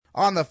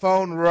On the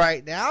phone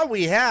right now,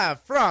 we have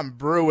from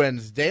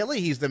Bruins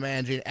Daily. He's the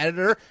managing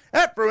editor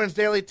at Bruins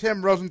Daily,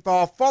 Tim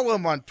Rosenthal. Follow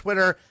him on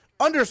Twitter,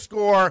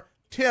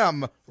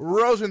 _Tim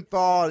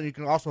Rosenthal. And you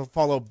can also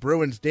follow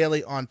Bruins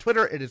Daily on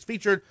Twitter. It is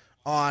featured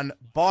on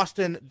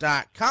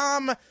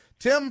Boston.com.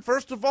 Tim,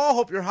 first of all,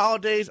 hope your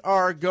holidays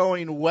are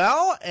going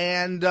well.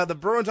 And the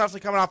Bruins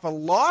obviously coming off a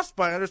loss,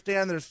 but I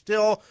understand there's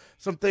still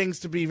some things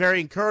to be very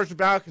encouraged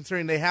about,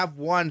 considering they have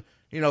won,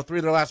 3 of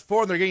their last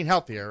 4, and they're getting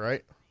healthier,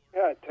 right?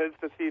 Yeah, 'tis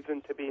the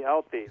season to be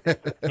healthy.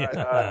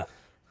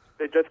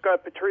 They just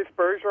got Patrice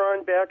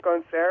Bergeron back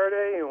on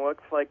Saturday, and it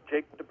looks like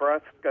Jake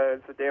DeBrusk,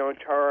 Zdeno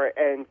Chara,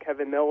 and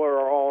Kevin Miller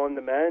are all on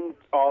the mend.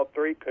 All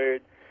three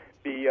could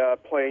be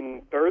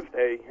playing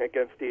Thursday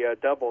against the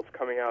Devils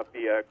coming out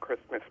the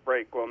Christmas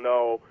break. We'll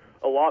know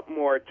a lot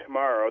more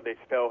tomorrow. They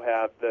still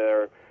have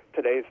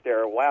today's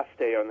their last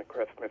day on the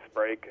Christmas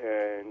break,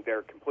 and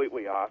they're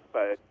completely off.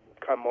 But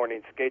come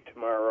morning skate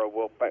tomorrow,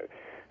 we'll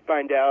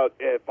find out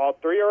if all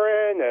three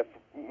are in, if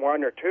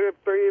 1 or 2 of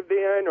 3 of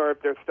the in, or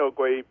if they're still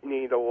going to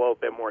need a little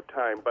bit more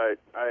time. But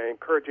an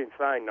encouraging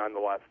sign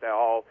nonetheless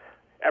that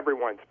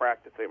everyone's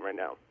practicing right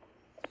now.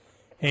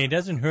 Hey, it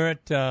doesn't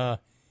hurt.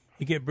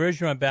 You get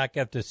Bergeron back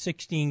after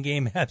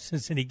 16-game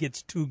absence, and he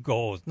gets 2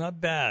 goals.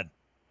 Not bad.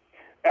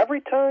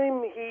 Every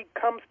time he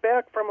comes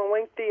back from a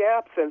lengthy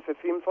absence, it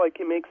seems like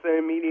he makes an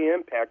immediate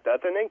impact,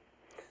 doesn't he?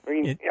 I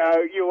mean,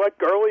 you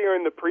look earlier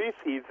in the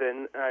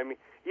preseason. I mean,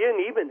 he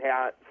didn't even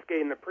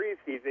skate in the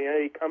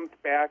preseason. He comes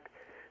back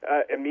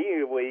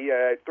immediately.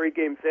 3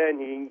 games in,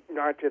 he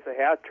notches a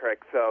hat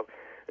trick. So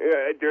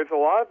there's a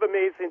lot of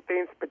amazing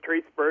things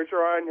Patrice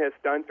Bergeron has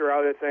done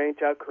throughout his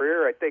NHL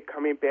career. I think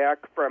coming back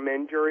from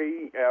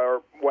injury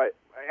or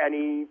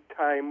any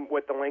time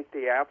with the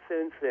lengthy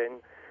absence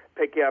and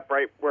picking up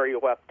right where he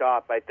left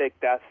off, I think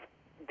that's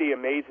the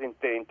amazing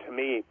thing to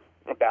me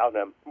about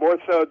him. More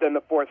so than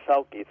the 4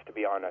 Selkies, to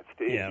be honest.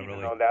 Yeah,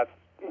 really.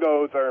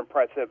 Those are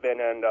impressive in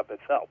and of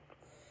itself.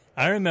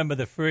 I remember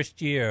the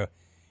first year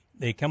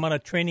they come out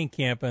of training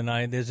camp, and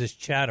there's this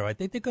chatter. I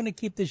think they're going to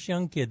keep this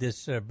young kid,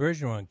 this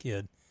Bergeron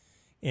kid.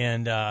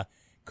 And, of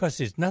course,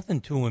 there's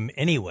nothing to him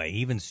anyway,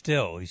 even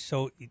still. He's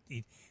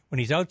when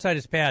he's outside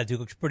his pads, he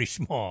looks pretty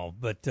small.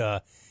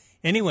 But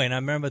anyway, and I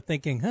remember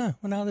thinking, well,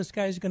 now this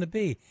guy's going to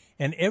be.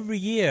 And every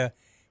year,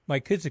 my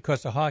kids, of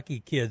course, are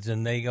hockey kids,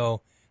 and they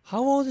go,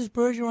 how old is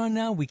Bergeron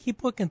now? We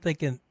keep looking,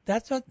 thinking,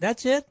 that's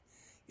it?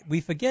 We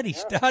forget he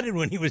started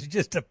when he was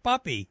just a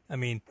puppy. I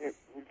mean, he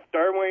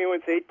started when he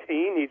was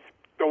 18. He's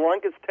the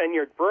longest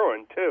tenured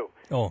Bruin, too.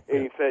 Oh,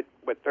 and he said,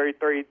 with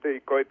 33,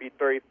 he's going to be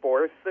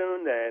 34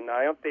 soon, and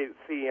I don't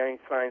see any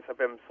signs of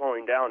him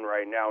slowing down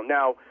right now.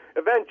 Now,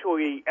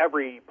 eventually,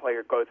 every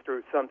player goes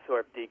through some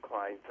sort of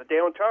decline.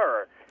 Zdeno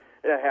Chara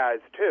has,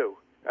 too,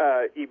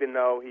 even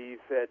though he's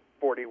at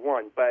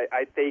 41. But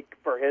I think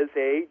for his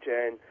age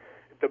and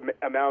the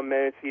amount of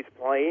minutes he's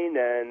playing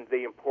and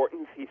the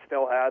importance he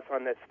still has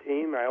on this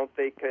team, I don't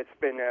think it's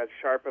been as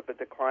sharp of a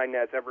decline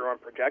as everyone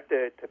projected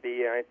it to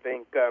be. And I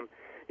think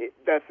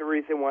that's the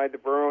reason why the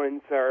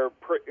Bruins are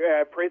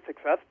pretty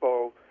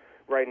successful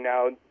right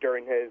now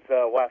during his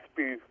last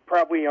few,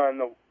 probably on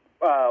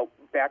the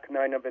back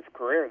 9 of his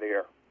career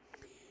there.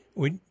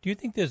 Do you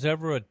think there's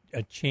ever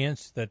a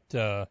chance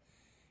that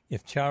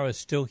if Chara's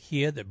still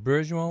here, that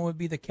Bergeron would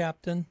be the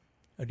captain?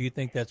 Or do you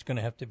think that's going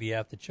to have to be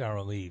after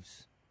Chara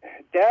leaves?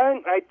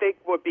 That, I think,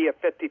 would be a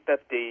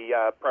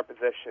 50-50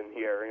 proposition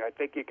here. And I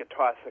think you could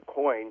toss a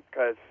coin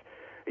because,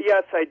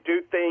 yes, I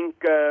do think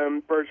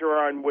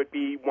Bergeron would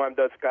be one of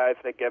those guys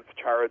that gives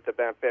Chara the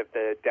benefit of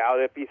the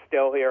doubt if he's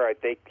still here. I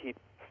think he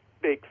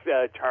thinks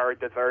Chara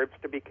deserves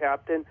to be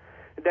captain.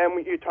 And then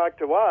when you talk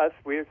to us,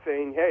 we're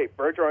saying, hey,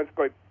 Bergeron's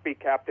going to be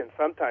captain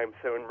sometime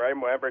soon, right,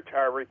 whenever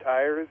Chara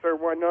retires or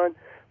whatnot.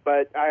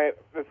 But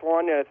as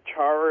long as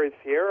Chara is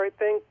here, I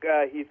think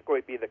he's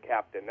going to be the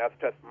captain. That's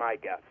just my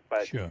guess.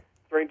 But sure.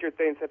 Stranger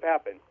things have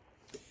happened.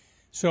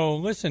 So,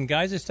 listen,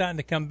 guys are starting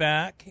to come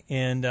back,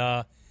 and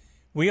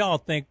we all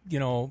think,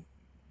 they're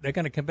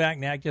going to come back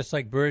and act just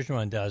like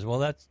Bergeron does. Well,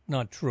 that's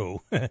not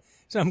true.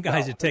 Some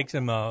guys, it takes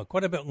them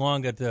quite a bit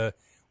longer to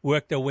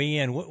work their way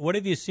in. What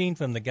have you seen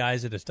from the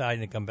guys that are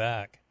starting to come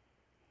back?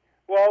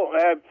 Well,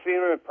 I've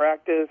seen them in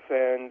practice,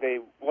 and they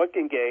look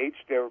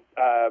engaged. They're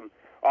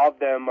all of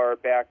them are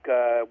back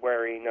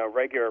wearing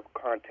regular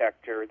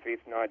contact jerseys,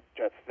 not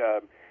just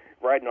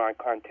red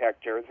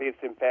non-contact jerseys.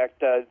 In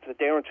fact,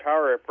 Zdeno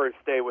Chara first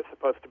day was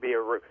supposed to be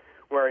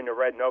wearing a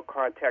red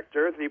no-contact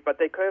jersey, but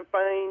they couldn't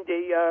find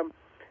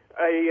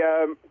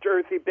a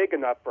jersey big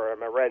enough for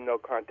him, a red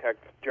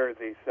no-contact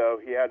jersey, so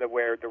he had to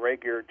wear the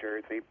regular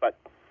jersey. But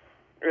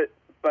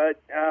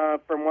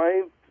from what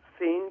I've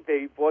seen,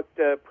 they've looked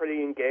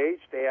pretty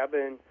engaged. They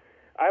haven't.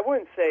 I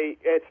wouldn't say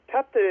it's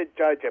tough to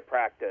judge at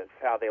practice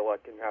how they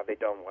look and how they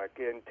don't look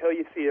until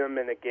you see them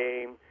in a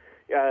game.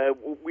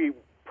 We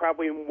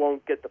probably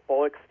won't get the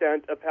full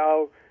extent of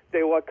how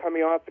they look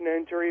coming off an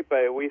injury,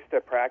 but at least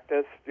at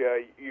practice,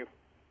 you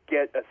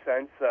get a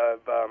sense of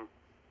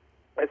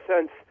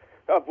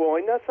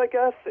willingness, I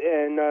guess.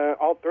 And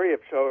all three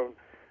have shown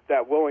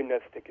that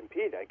willingness to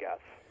compete, I guess.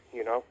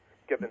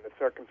 given the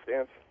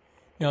circumstance.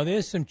 Now,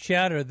 there's some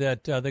chatter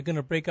that they're going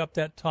to break up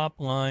that top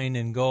line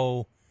and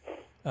go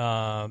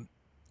put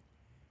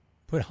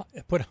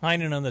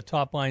Heinen on the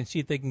top line, see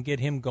if they can get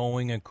him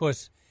going. And of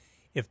course,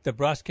 if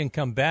DeBrusque can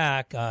come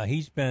back,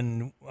 he's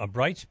been a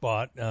bright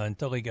spot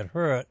until he got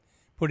hurt.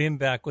 Put him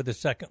back with the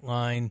second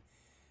line.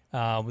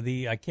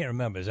 I can't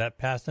remember. Is that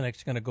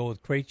Pasternak's going to go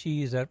with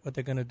Krejci? Is that what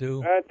they're going to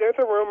do? There's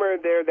a rumor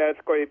there that it's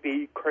going to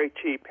be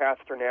Krejci,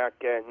 Pasternak,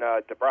 and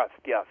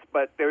DeBrusque, yes.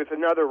 But there's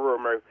another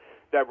rumor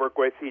that we're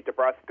going to see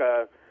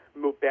DeBrusque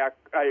move back,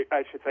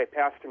 I should say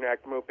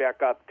Pasternak move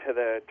back up to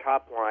the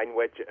top line,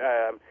 which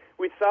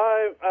we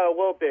saw a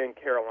little bit in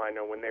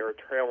Carolina when they were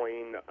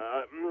trailing.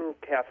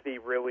 Cassidy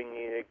really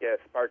needed to get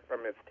a spark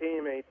from his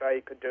team, and he thought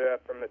he could do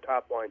it from the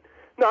top line.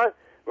 Not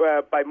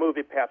by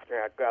moving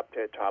Pasternak up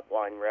to the top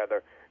line,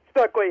 rather. It's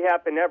not going to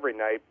happen every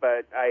night,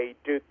 but I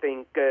do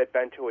think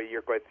eventually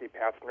you're going to see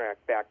Pasternak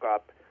back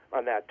up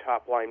on that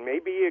top line.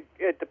 Maybe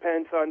it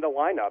depends on the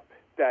lineup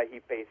that he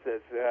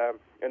faces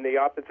and the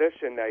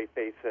opposition that he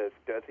faces.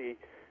 Does he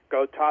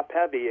go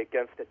top-heavy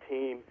against a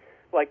team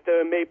like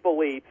the Maple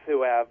Leafs,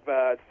 who have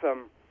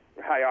some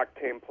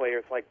high-octane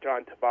players like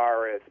John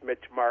Tavares,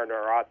 Mitch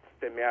Marner,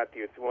 Austin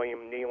Matthews,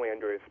 William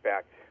Nylander is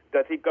back?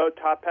 Does he go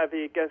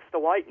top-heavy against the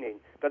Lightning?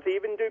 Does he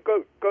even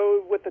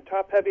go with the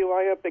top-heavy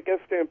lineup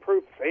against the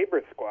improved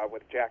Sabres squad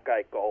with Jack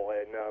Eichel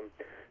and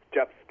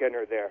Jeff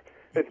Skinner there?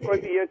 It's going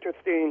to be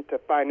interesting to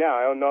find out.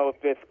 I don't know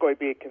if it's going to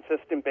be a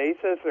consistent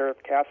basis or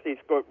if Cassidy's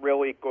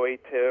really going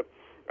to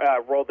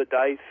roll the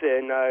dice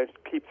and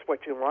keep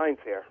switching lines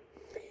here.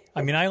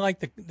 I mean, I like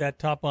that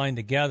top line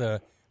together.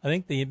 I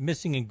think the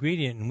missing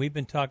ingredient, and we've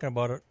been talking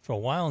about it for a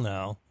while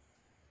now,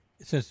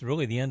 since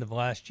really the end of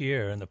last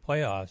year in the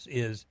playoffs,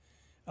 is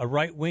a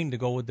right wing to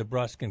go with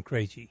DeBrusque and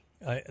Krejci.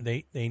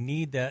 They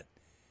need that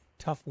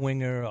tough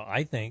winger,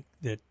 I think,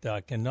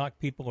 that can knock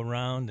people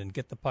around and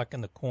get the puck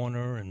in the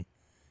corner and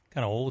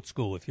kind of old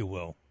school, if you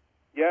will.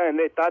 Yeah, and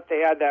they thought they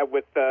had that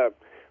with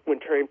when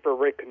training for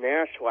Rick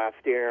Nash last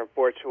year.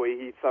 Unfortunately,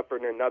 he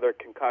suffered another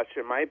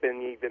concussion. Might have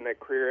been even a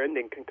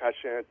career-ending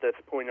concussion at this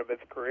point of his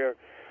career.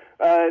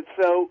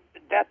 So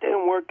that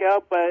didn't work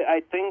out, but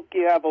I think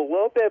you have a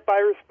little bit of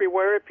buyer's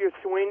beware if you're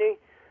Sweeney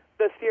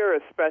this year,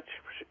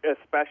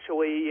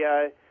 especially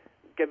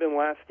given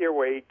last year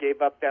where he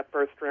gave up that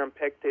first-round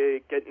pick to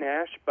get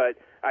Nash. But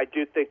I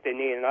do think they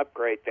need an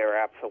upgrade there,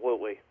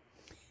 absolutely.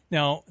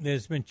 Now,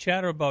 there's been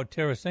chatter about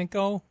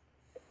Tarasenko.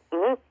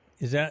 Mm-hmm.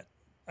 Is that,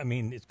 I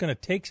mean, it's going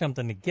to take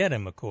something to get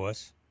him, of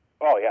course.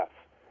 Oh, yes.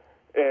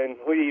 And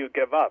who do you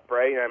give up,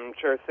 right? I'm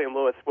sure St.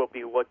 Louis will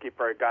be looking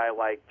for a guy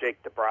like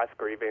Jake DeBrusque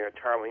or even a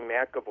Charlie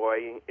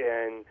McAvoy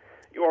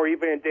or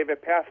even a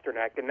David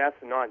Pasternak, and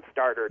that's a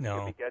non-starter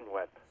to begin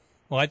with.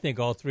 Well, I think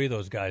all three of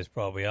those guys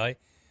probably.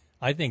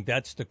 I think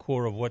that's the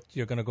core of what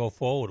you're going to go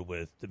forward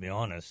with, to be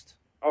honest.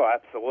 Oh,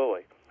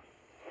 absolutely.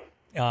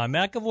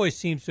 McAvoy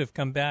seems to have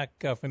come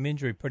back from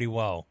injury pretty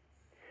well.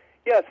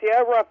 Yes, he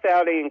had a rough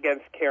outing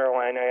against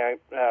Carolina.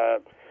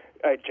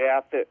 A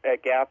gap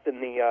in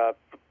the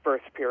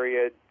first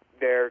period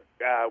there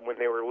when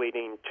they were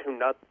leading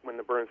 2-0, when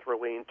the Bruins were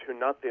leading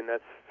 2-0.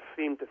 That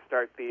seemed to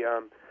start the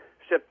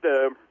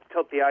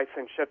tilt the ice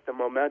and shift the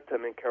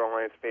momentum in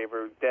Carolina's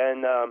favor.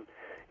 Then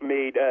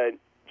made a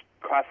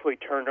costly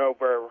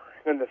turnover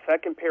in the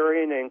second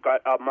period and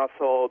got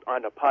muscled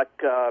on a puck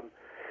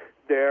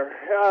there.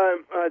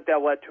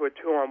 That led to a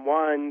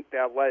 2-on-1.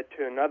 That led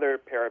to another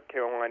pair of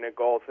Carolina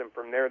goals, and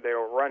from there they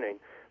were running.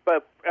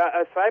 But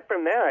aside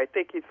from that, I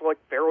think he's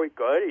looked very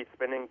good. He's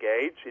been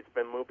engaged. He's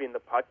been moving the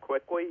puck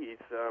quickly. He's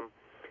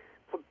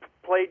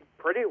played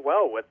pretty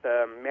well with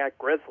Matt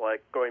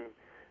Grzelcyk going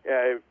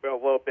a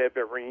little bit of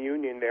a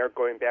reunion there,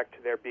 going back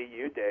to their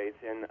BU days.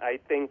 And I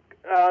think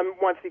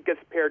once he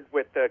gets paired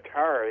with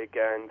Chara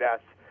again,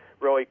 that's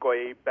really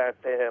going to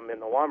benefit him in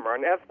the long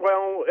run, as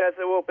well as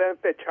it will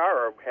benefit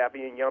Chara,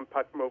 having a young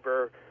puck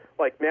mover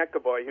like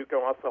McAvoy who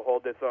can also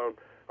hold his own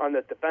on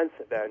the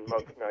defensive end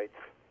most nights.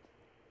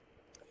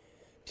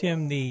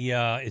 Tim,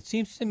 it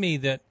seems to me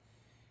that,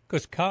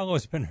 because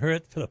Carlo's been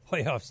hurt for the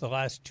playoffs the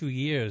last 2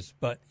 years,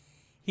 but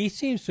he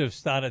seems to have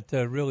started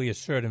to really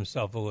assert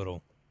himself a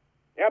little.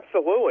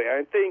 Absolutely.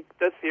 I think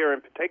this year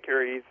in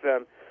particular he's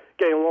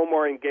getting a little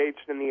more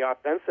engaged in the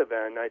offensive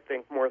end, I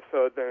think more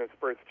so than his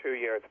first 2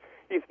 years.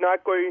 He's not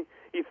a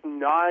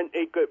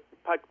good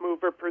puck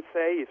mover per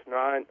se. He's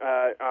not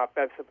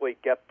offensively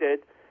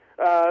gifted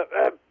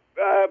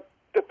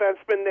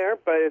defenseman there,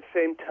 but at the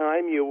same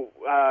time,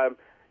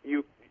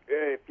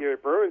 if you're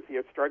Bruins,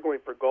 you're struggling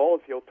for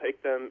goals, you'll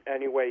take them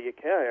any way you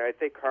can. I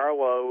think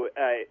Carlo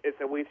is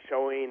at least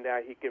showing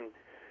that he can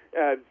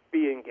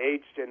be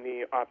engaged in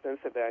the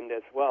offensive end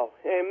as well.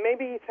 And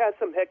maybe he's had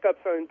some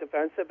hiccups on the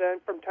defensive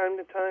end from time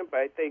to time,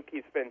 but I think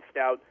he's been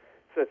stout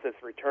since his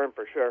return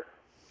for sure.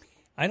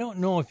 I don't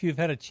know if you've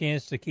had a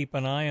chance to keep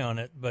an eye on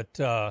it, but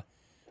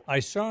I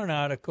saw an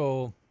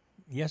article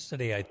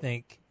yesterday, I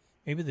think,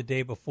 maybe the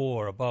day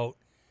before, about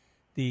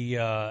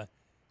the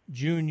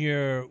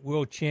junior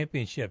world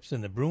championships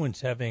and the Bruins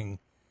having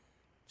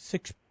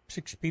six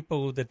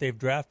people that they've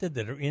drafted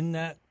that are in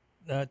that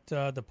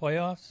the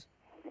playoffs?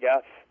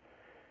 Yes.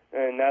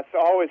 And that's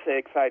always an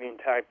exciting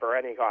time for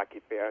any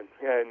hockey fan.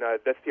 And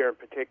this year in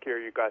particular,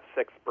 you got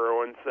 6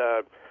 Bruins.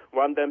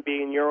 One of them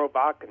being Euro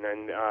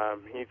Bakkonen.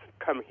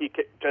 He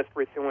just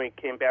recently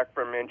came back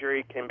from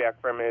injury, came back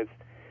from his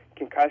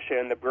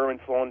concussion. The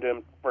Bruins loaned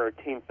him for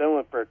Team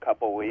Finland for a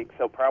couple of weeks.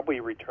 He'll probably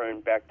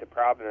return back to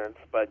Providence,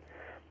 but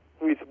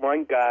he's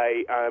one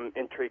guy I'm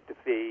intrigued to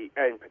see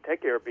in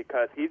particular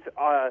because he's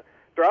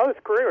throughout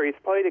his career he's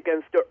played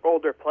against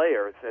older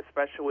players,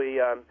 especially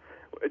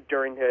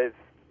during his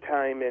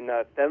time in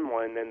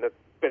Finland and the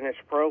Finnish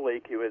Pro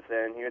League he was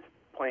in. He was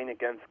playing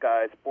against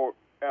guys for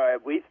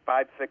at least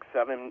 5, 6,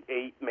 7,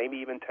 8, maybe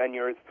even 10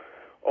 years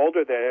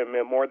older than him,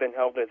 and more than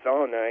held his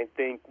own. And I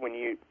think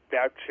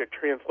that should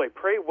translate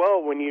pretty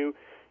well when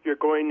you're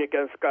going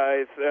against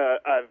guys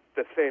of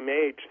the same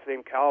age,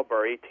 same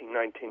caliber, 18,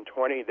 19,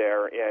 20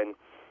 there, and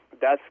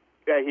that's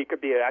he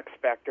could be an X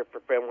factor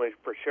for Finland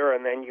for sure.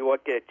 And then you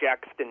look at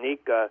Jack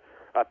Stanika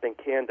up in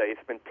Canada;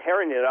 he's been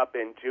tearing it up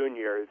in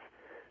juniors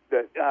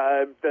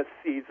this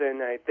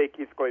season. I think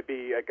he's going to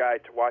be a guy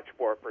to watch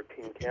for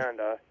Team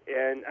Canada,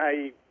 and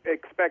I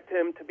expect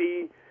him to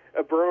be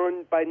a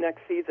Bruin by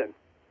next season.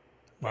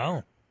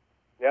 Wow.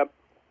 Yep.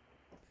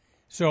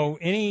 So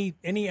any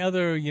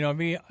other,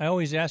 I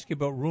always ask you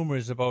about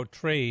rumors about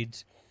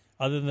trades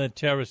other than the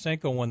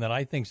Tarasenko one that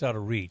I think's out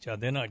of reach.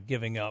 They're not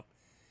giving up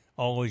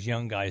all those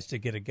young guys to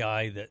get a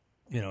guy that,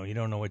 you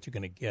don't know what you're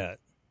going to get.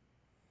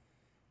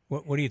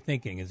 What are you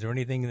thinking? Is there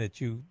anything that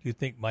you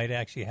think might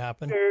actually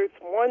happen? There's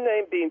one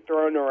name being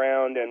thrown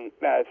around in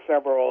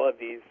several of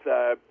these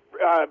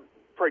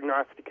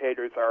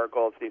prognosticators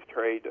articles, these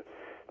trade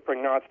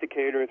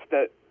prognosticators,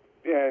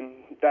 and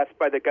that's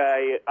by the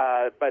guy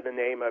by the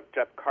name of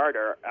Jeff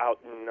Carter out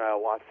in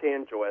Los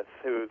Angeles,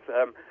 who's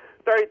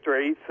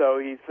 33, so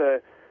he's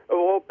a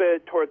little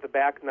bit towards the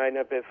back nine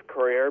of his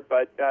career,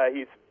 but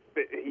he's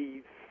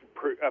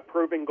a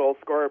proven goal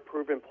scorer, a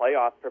proven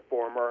playoff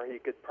performer. He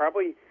could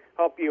probably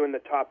help you in the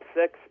top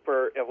 6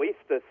 for at least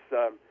this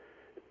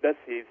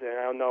season.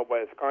 I don't know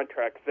what his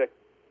contract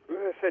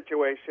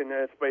situation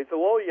is, but he's a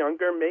little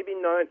younger, maybe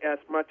not as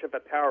much of a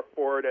power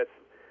forward as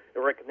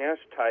Rick Nash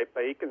type,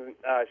 but he can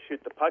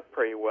shoot the puck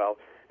pretty well.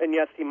 And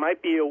yes, he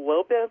might be a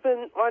little bit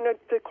on a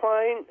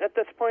decline at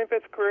this point of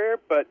his career,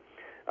 but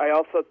I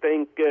also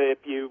think if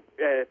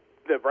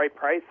the right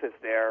price is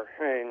there,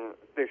 and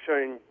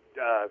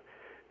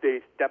they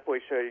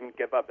definitely shouldn't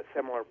give up a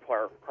similar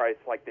price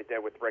like they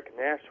did with Rick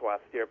Nash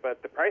last year. But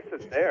if the price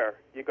is there,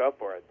 you go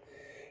for it.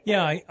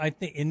 Yeah, I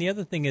think, and the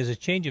other thing is a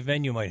change of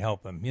venue might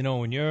help him.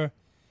 When you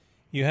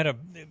had a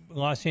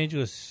Los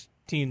Angeles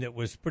team that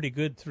was pretty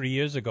good 3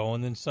 years ago,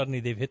 and then suddenly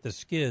they've hit the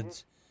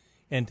skids,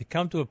 and to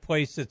come to a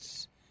place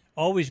that's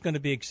always going to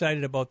be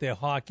excited about their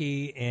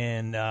hockey,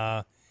 and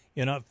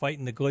you're not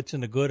fighting the glitz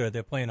and the gooder.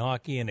 They're playing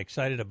hockey and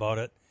excited about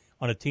it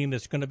on a team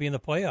that's going to be in the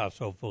playoffs,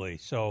 hopefully.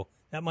 So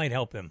that might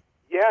help him.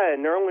 Yeah,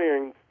 and earlier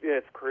in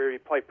his career, he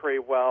played pretty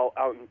well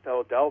out in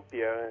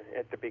Philadelphia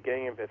at the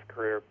beginning of his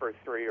career, first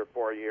 3 or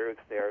 4 years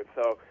there.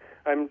 So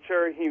I'm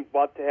sure he'd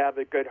love to have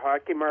a good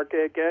hockey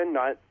market again.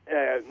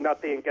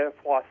 Nothing against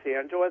Los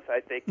Angeles.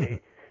 I think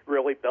they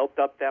really built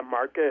up that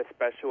market,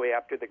 especially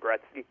after the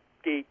Gretzky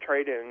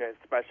trade and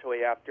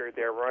especially after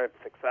their run of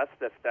success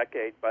this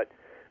decade. But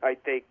I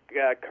think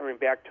coming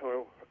back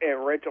to an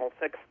original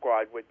 6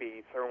 squad would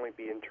certainly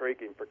be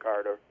intriguing for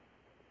Carter.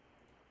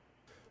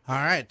 All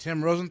right,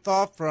 Tim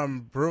Rosenthal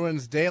from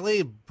Bruins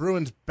Daily.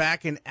 Bruins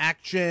back in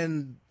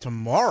action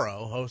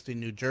tomorrow, hosting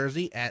New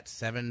Jersey at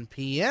 7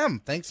 p.m.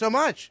 Thanks so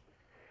much.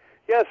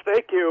 Yes,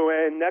 thank you.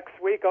 And next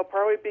week I'll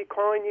probably be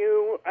calling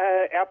you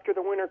after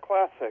the Winter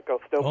Classic.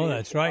 I'll still be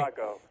in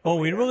Chicago. Right. Oh,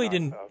 we really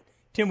didn't,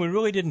 Tim. We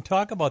really didn't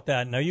talk about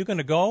that. Now, you going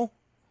to go?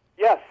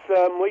 Yes,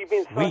 I'm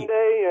leaving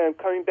Sunday and I'm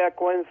coming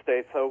back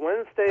Wednesday. So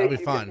Wednesday you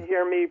can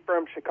hear me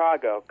from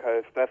Chicago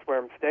because that's where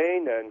I'm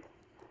staying. And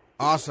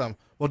awesome.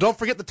 Well, don't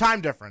forget the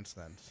time difference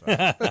then. So.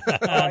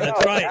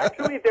 That's right.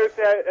 Actually, there's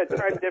a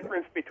time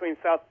difference between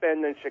South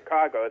Bend and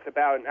Chicago. It's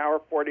about an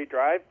hour 40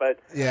 drive, but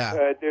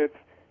there's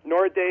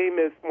Notre Dame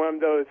is one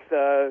of those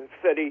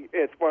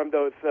It's one of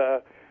those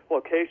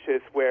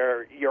locations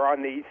where you're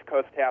on the East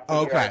Coast half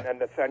the year and then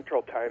the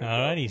Central time. All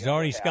right, he's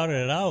already scouted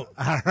it out.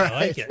 All right. I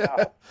like it.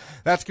 Yeah.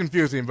 That's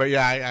confusing, but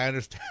yeah, I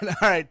understand.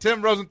 All right,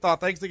 Tim Rosenthal,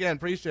 thanks again.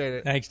 Appreciate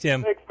it. Thanks,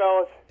 Tim. Thanks,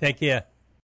 fellas. Take care.